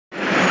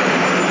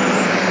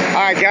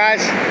Alright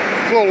guys,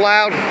 it's a little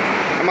loud.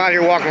 I'm out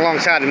here walking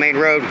alongside the main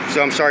road,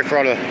 so I'm sorry for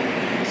all the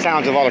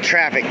sounds of all the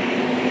traffic.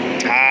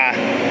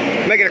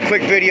 Making a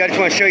quick video. I just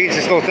want to show you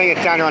this little thing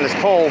that's down there on this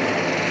pole.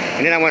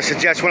 And then I want to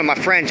suggest one of my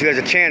friends who has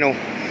a channel,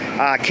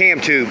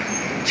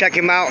 KAMTUBE. Check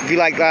him out if you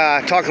like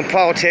talking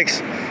politics,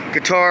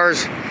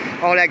 guitars,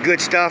 all that good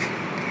stuff.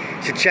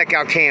 You should check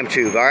out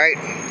KAMTUBE, alright?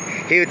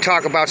 He would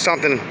talk about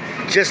something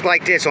just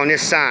like this on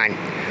this sign.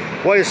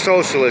 What is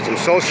socialism?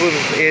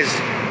 Socialism is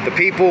the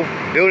people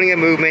building a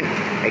movement,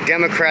 a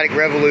democratic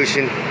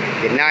revolution,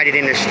 united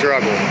in the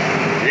struggle.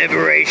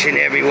 Liberation,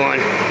 everyone.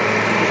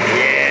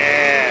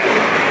 Yeah.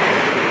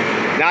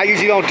 Now, I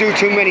usually don't do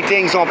too many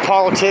things on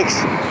politics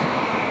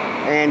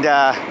and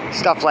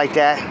stuff like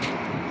that.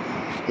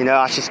 You know,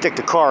 I should stick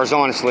to cars,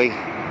 honestly,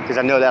 because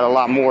I know that a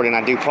lot more than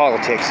I do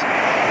politics.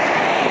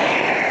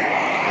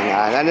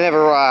 And I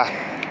never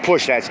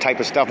push that type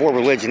of stuff, or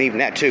religion, even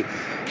that too.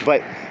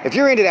 But if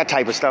you're into that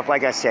type of stuff,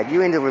 like I said,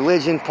 you're into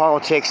religion,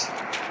 politics,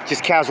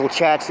 just casual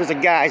chats. There's a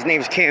guy, his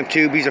name's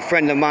KAMTUBE. He's a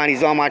friend of mine.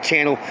 He's on my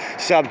channel.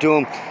 Sub to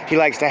him. He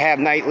likes to have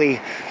nightly,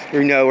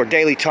 or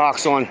daily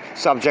talks on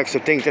subjects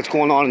of things that's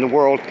going on in the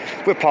world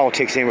with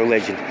politics and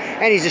religion.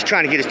 And he's just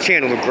trying to get his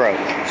channel to grow.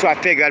 So I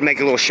figured I'd make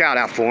a little shout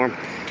out for him.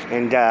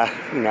 And,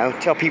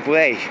 tell people,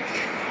 hey,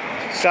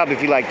 sub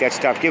if you like that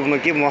stuff. Give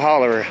him a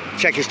holler, or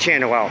check his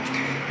channel out.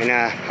 And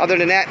other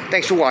than that,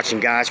 thanks for watching,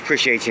 guys.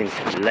 Appreciate you.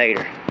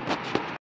 Later.